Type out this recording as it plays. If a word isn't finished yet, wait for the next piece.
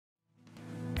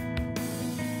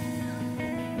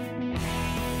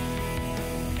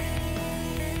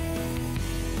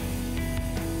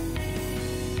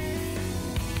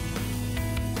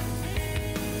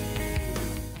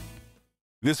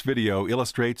This video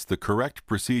illustrates the correct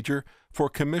procedure for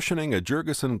commissioning a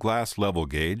Jerguson glass level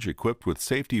gauge equipped with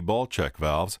safety ball check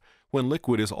valves when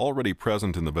liquid is already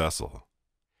present in the vessel.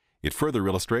 It further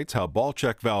illustrates how ball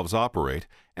check valves operate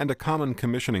and a common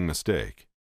commissioning mistake.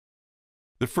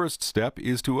 The first step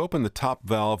is to open the top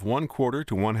valve 1/4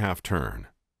 to 1/2 turn.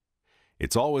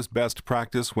 It's always best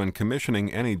practice when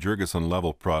commissioning any Jerguson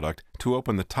level product to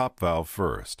open the top valve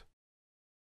first.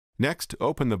 Next,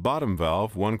 open the bottom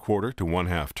valve 1/4 to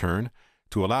 1/2 turn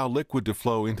to allow liquid to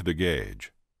flow into the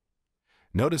gauge.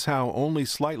 Notice how only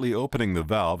slightly opening the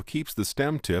valve keeps the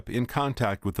stem tip in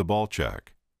contact with the ball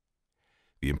check.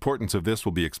 The importance of this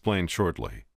will be explained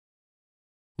shortly.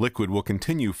 Liquid will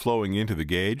continue flowing into the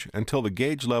gauge until the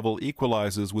gauge level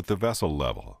equalizes with the vessel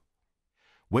level.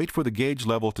 Wait for the gauge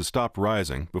level to stop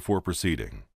rising before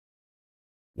proceeding.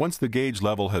 Once the gauge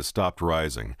level has stopped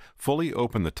rising, fully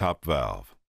open the top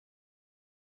valve.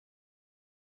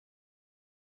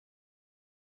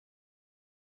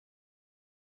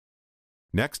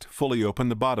 Next, fully open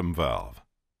the bottom valve.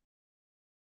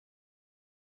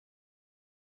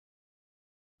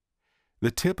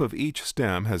 The tip of each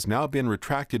stem has now been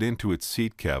retracted into its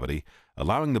seat cavity,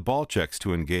 allowing the ball checks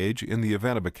to engage in the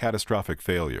event of a catastrophic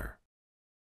failure.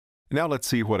 Now let's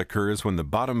see what occurs when the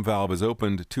bottom valve is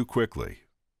opened too quickly.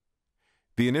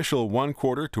 The initial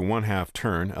 1/4 to 1/2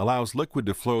 turn allows liquid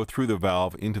to flow through the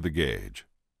valve into the gauge.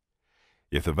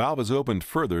 If the valve is opened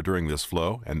further during this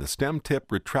flow and the stem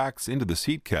tip retracts into the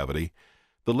seat cavity,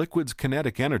 the liquid's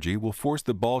kinetic energy will force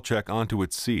the ball check onto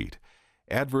its seat,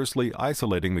 adversely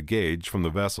isolating the gauge from the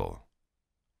vessel.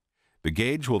 The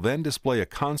gauge will then display a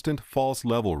constant false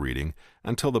level reading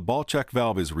until the ball check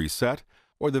valve is reset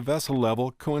or the vessel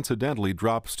level coincidentally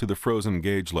drops to the frozen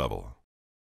gauge level.